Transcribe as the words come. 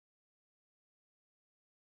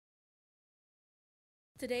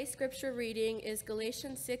Today's scripture reading is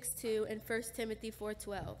Galatians 6:2 and 1 Timothy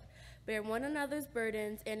 4:12. Bear one another's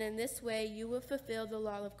burdens, and in this way you will fulfill the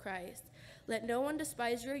law of Christ. Let no one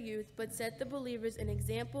despise your youth, but set the believers an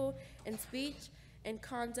example in speech and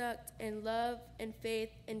conduct, in love and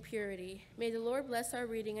faith and purity. May the Lord bless our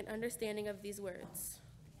reading and understanding of these words.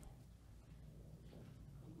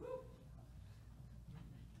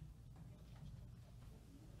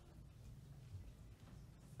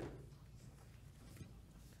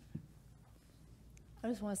 I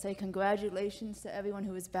just want to say congratulations to everyone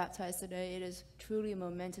who was baptized today. It is truly a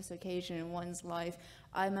momentous occasion in one's life.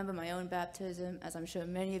 I remember my own baptism, as I'm sure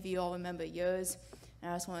many of you all remember yours.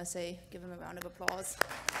 And I just want to say, give them a round of applause.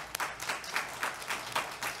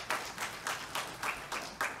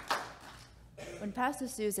 When Pastor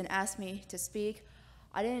Susan asked me to speak,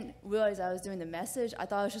 I didn't realize I was doing the message. I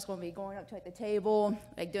thought I was just going to be going up to the table,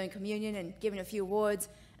 doing communion and giving a few words.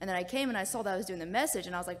 And then I came and I saw that I was doing the message,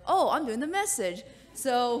 and I was like, oh, I'm doing the message.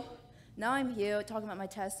 So now I'm here talking about my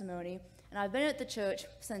testimony. And I've been at the church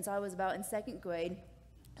since I was about in second grade.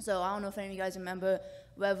 So I don't know if any of you guys remember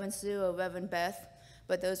Reverend Sue or Reverend Beth,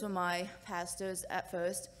 but those were my pastors at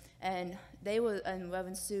first. And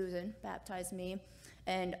Reverend Susan baptized me.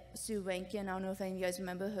 And Sue Rankin, I don't know if any of you guys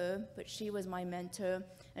remember her, but she was my mentor.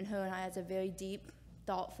 And her and I had a very deep,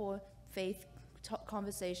 thoughtful faith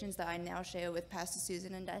conversations that I now share with Pastor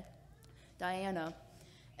Susan and Diana.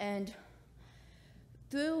 And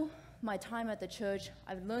through my time at the church,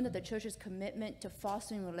 I've learned that the church's commitment to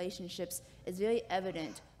fostering relationships is very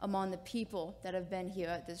evident among the people that have been here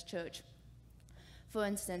at this church. For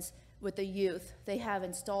instance, with the youth, they have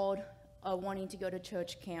installed wanting to go to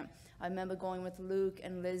church camp. I remember going with Luke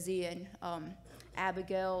and Lizzie and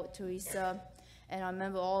Abigail, Teresa, and I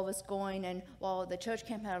remember all of us going, and while the church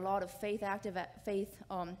camp had a lot of faith activities,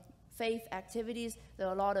 there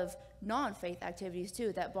were a lot of non-faith activities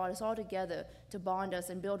too that brought us all together to bond us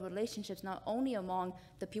and build relationships not only among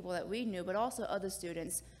the people that we knew, but also other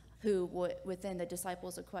students who were within the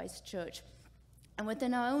Disciples of Christ church. And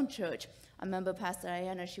within our own church, I remember Pastor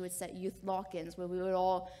Diana, she would set youth lock-ins where we would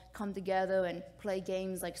all come together and play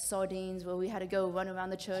games like sardines, where we had to go run around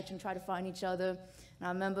the church and try to find each other. And I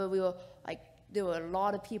remember there were a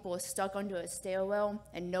lot of people stuck under a stairwell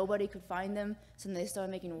and nobody could find them. So then they started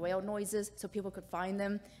making whale noises so people could find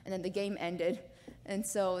them, and then the game ended. And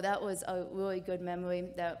so that was a really good memory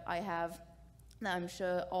that I have, that I'm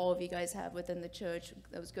sure all of you guys have within the church,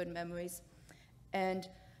 those good memories. And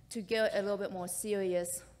to get a little bit more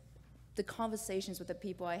serious, the conversations with the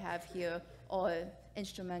people I have here are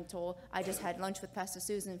instrumental. I just had lunch with Pastor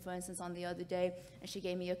Susan, for instance, on the other day, and she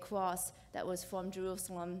gave me a cross that was from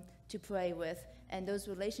Jerusalem to pray with. And those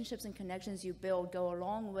relationships and connections you build go a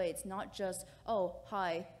long way. It's not just, oh,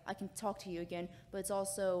 hi, I can talk to you again, but it's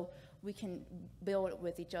also we can build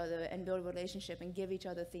with each other and build a relationship and give each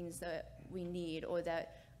other things that we need or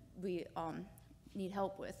that we need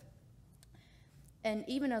help with. And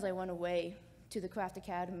even as I went away to the Craft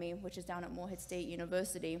Academy, which is down at Morehead State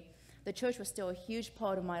University, the church was still a huge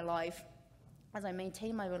part of my life as I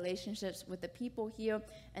maintained my relationships with the people here,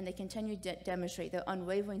 and they continue to demonstrate their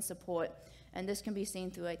unwavering support. And this can be seen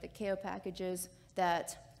through the care packages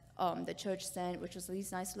that the church sent, which was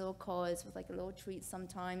these nice little cards with a little treat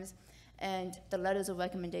sometimes, and the letters of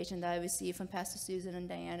recommendation that I received from Pastor Susan and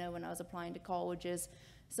Diana when I was applying to colleges.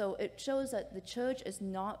 So it shows that the church is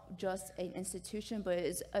not just an institution, but it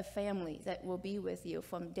is a family that will be with you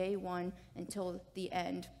from day one until the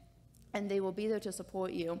end. And they will be there to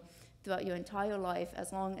support you throughout your entire life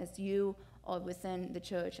as long as you are within the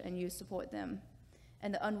church and you support them.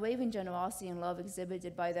 And the unwavering generosity and love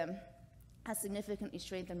exhibited by them has significantly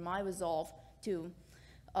strengthened my resolve to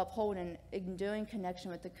uphold an enduring connection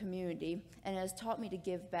with the community, and it has taught me to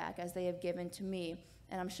give back as they have given to me.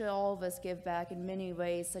 And I'm sure all of us give back in many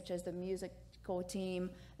ways, such as the musical team,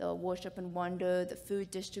 the worship and wonder, the food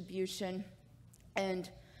distribution. And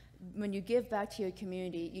when you give back to your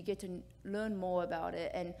community, you get to learn more about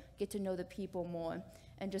it and get to know the people more.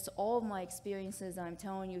 And just all of my experiences I'm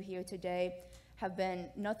telling you here today have been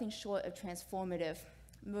nothing short of transformative,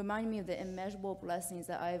 reminding me of the immeasurable blessings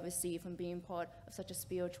that I have received from being part of such a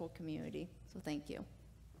spiritual community. So thank you.